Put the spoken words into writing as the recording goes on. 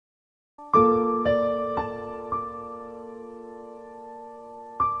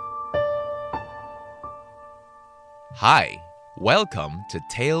Hi, welcome to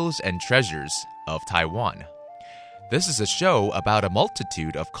Tales and Treasures of Taiwan. This is a show about a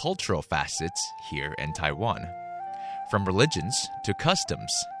multitude of cultural facets here in Taiwan. From religions to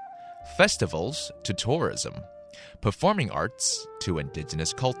customs, festivals to tourism, performing arts to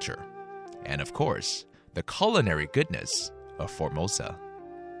indigenous culture, and of course, the culinary goodness of Formosa.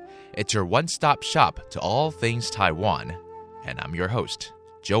 It's your one-stop shop to all things Taiwan, and I'm your host,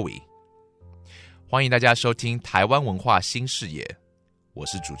 Joey. 欢迎大家收听台湾文化新视野，我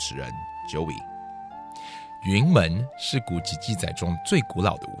是主持人 Joey。云门是古籍记载中最古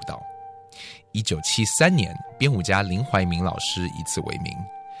老的舞蹈。1973年，编舞家林怀民老师以此为名，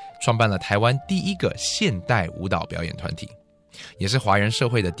创办了台湾第一个现代舞蹈表演团体，也是华人社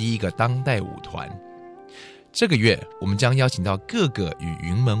会的第一个当代舞团。这个月，我们将邀请到各个与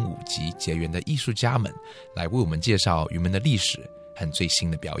云门舞集结缘的艺术家们，来为我们介绍云门的历史和最新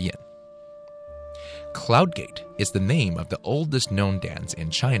的表演。Cloudgate is the name of the oldest known dance in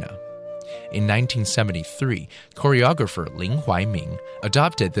China. In 1973, choreographer Lin Huaiming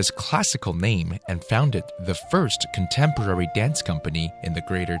adopted this classical name and founded the first contemporary dance company in the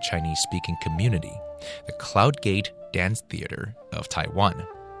greater Chinese-speaking community, the Cloudgate Dance Theater of Taiwan.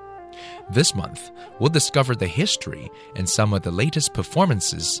 This month, we'll discover the history and some of the latest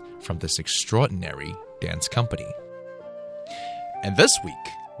performances from this extraordinary dance company. And this week,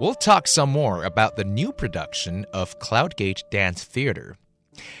 we'll talk some more about the new production of Cloudgate Dance Theater.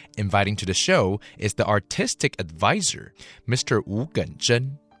 Inviting to the show is the artistic advisor, Mr. Wu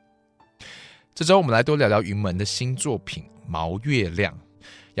Genzhen. 这周我们来多聊聊云门的新作品《毛月亮》，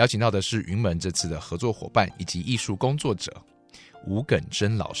邀请到的是云门这次的合作伙伴以及艺术工作者吴耿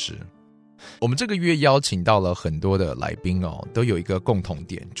真老师。我们这个月邀请到了很多的来宾哦，都有一个共同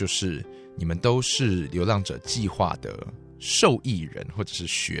点，就是你们都是流浪者计划的受益人或者是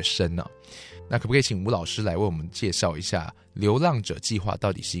学生啊。那可不可以请吴老师来为我们介绍一下流浪者计划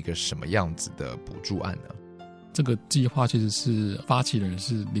到底是一个什么样子的补助案呢？这个计划其实是发起人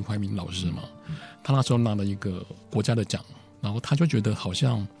是林怀民老师嘛，他那时候拿了一个国家的奖，然后他就觉得好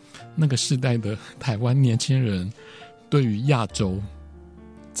像那个世代的台湾年轻人对于亚洲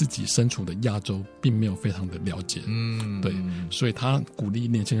自己身处的亚洲并没有非常的了解，对，所以他鼓励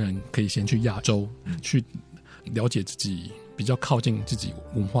年轻人可以先去亚洲，去了解自己比较靠近自己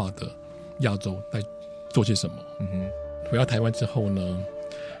文化的亚洲在做些什么。回到台湾之后呢，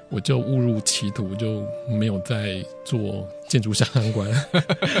我就误入歧途，就没有再做建筑相关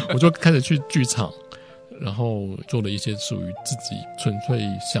我就开始去剧场，然后做了一些属于自己纯粹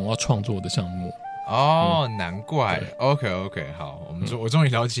想要创作的项目。哦，难怪。OK， 好，我终于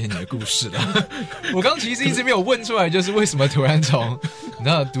了解你的故事了。我刚其实一直没有问出来，就是为什么突然从你知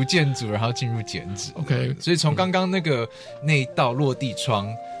道读建筑，然后进入剪纸。OK， 所以从刚刚那一道落地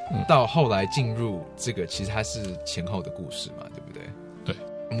窗，到后来进入这个，其实它是前后的故事嘛，对不对？对。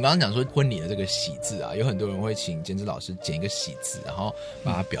我们刚刚讲说婚礼的这个喜字啊，有很多人会请剪纸老师剪一个喜字，然后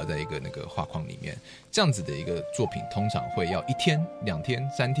把它裱在一个那个画框里面。这样子的一个作品，通常会要1天、2天、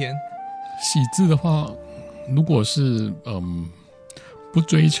3天。喜字的话，如果是不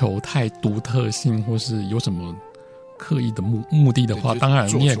追求太独特性，或是有什么刻意的目的的话，当然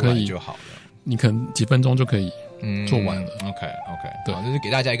你也可以，就好了，你可能几分钟就可以做完了。OK， 对，就是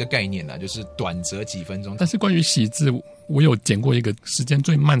给大家一个概念啦，就是短则几分钟。但是关于喜字，我有剪过一个时间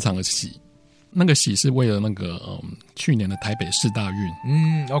最漫长的喜。那个喜是为了那个去年的台北市大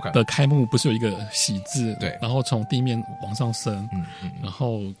运的开幕，不是有一个喜字，对，然后从地面往上升，然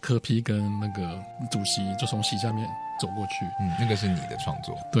后柯 P 跟那个主席就从喜下面走过去，那个是你的创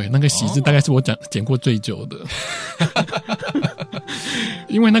作，对，那个喜字大概是我剪过最久的，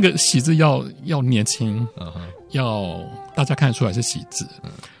因为那个喜字要年轻，要大家看得出来是喜字，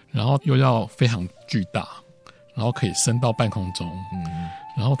然后又要非常巨大，然后可以升到半空中，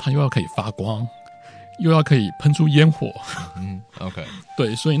然后它又要可以发光，又要可以喷出烟火，OK，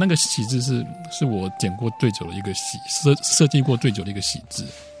 对，所以那个喜字是我剪过最久的一个喜，设计过最久的一个喜字，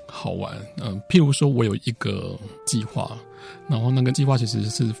好玩。譬如说我有一个计划，然后那个计划其实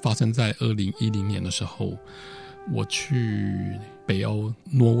是发生在2010年的时候，我去北欧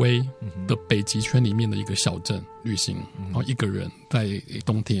挪威的北极圈里面的一个小镇旅行，然后一个人在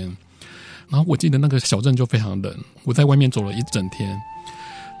冬天，然后我记得那个小镇就非常冷，我在外面走了一整天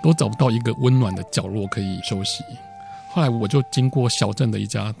都找不到一个温暖的角落可以休息。后来我就经过小镇的一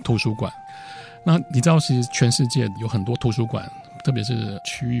家图书馆，那你知道其实全世界有很多图书馆，特别是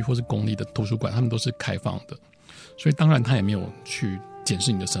区域或是公立的图书馆，他们都是开放的，所以当然他也没有去检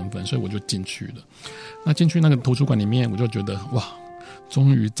视你的身份，所以我就进去了。那进去那个图书馆里面，我就觉得哇，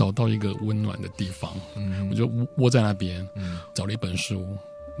终于找到一个温暖的地方，我就窝在那边，找了一本书，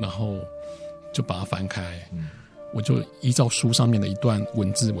然后就把它翻开，我就依照书上面的一段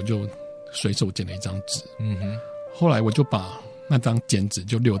文字，我就随手剪了一张纸。后来我就把那张剪纸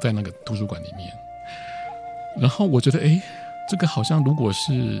就留在那个图书馆里面。然后我觉得，这个好像如果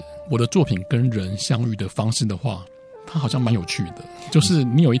是我的作品跟人相遇的方式的话，它好像蛮有趣的。就是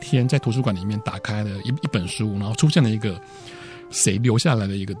你有一天在图书馆里面打开了一本书，然后出现了一个谁留下来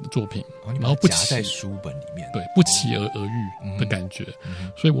的一个作品，然后夹在书本里面，对，不期而遇的感觉。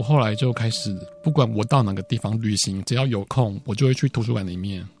所以我后来就开始，不管我到哪个地方旅行，只要有空，我就会去图书馆里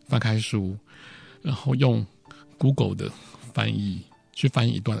面翻开书，然后用 Google 的翻译去翻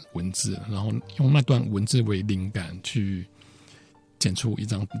译一段文字，然后用那段文字为灵感去剪出一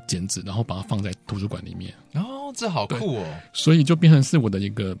张剪纸，然后把它放在图书馆里面。这好酷哦！所以就变成是我的一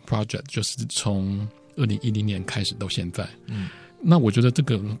个 project， 就是从2010年开始到现在。那我觉得这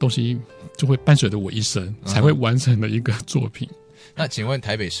个东西就会伴随着我一生，才会完成的一个作品。那请问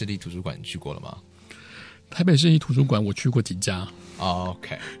台北市立图书馆你去过了吗？台北市立图书馆我去过几家。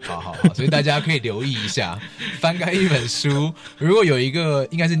OK， 好，所以大家可以留意一下，翻开一本书，如果有一个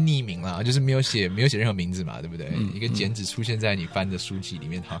应该是匿名啦，就是没有写任何名字嘛，对不对？一个剪纸出现在你翻的书籍里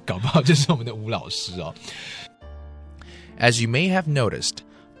面，搞不好就是我们的吴老师哦。As you may have noticed,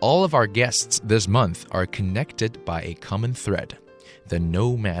 all of our guests this month are connected by a common thread, the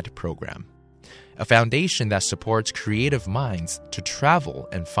Nomad Program, a foundation that supports creative minds to travel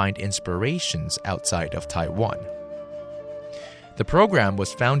and find inspirations outside of Taiwan. The program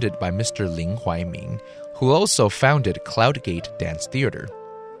was founded by Mr. Lin Huaiming, who also founded Cloudgate Dance Theater.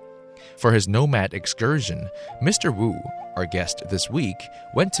 For his nomad excursion, Mr. Wu, our guest this week,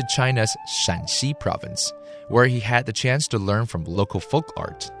 went to China's Shanxi province, where he had the chance to learn from local folk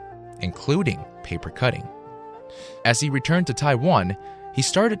art, including paper cutting. As he returned to Taiwan, he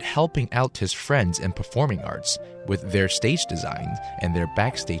started helping out his friends in performing arts with their stage designs and their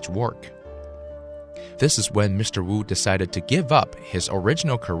backstage work. This is when Mr. Wu decided to give up his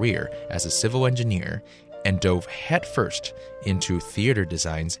original career as a civil engineer and dove headfirst into theater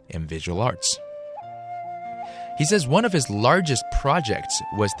designs and visual arts. He says one of his largest projects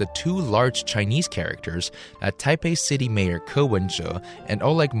was the two large Chinese characters that Taipei City Mayor Ke Wen-je and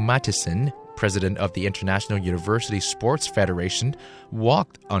Oleg Matysyn, president of the International University Sports Federation,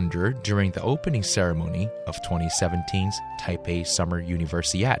 walked under during the opening ceremony of 2017's Taipei Summer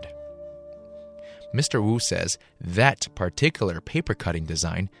Universiade. Mr. Wu says that particular paper cutting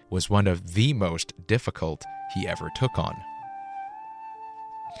design was one of the most difficult he ever took on.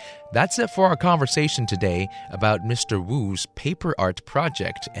 That's it for our conversation today about Mr. Wu's paper art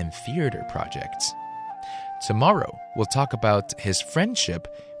project and theater projects. Tomorrow, we'll talk about his friendship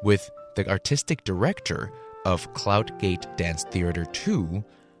with the artistic director of Cloudgate Dance Theater 2,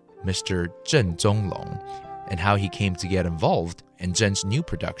 Mr. Zhen Zonglong, and how he came to get involved in Zhen's new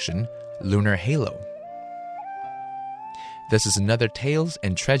production, Lunar Halo. This is another Tales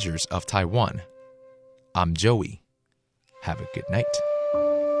and Treasures of Taiwan. I'm Joey. Have a good night.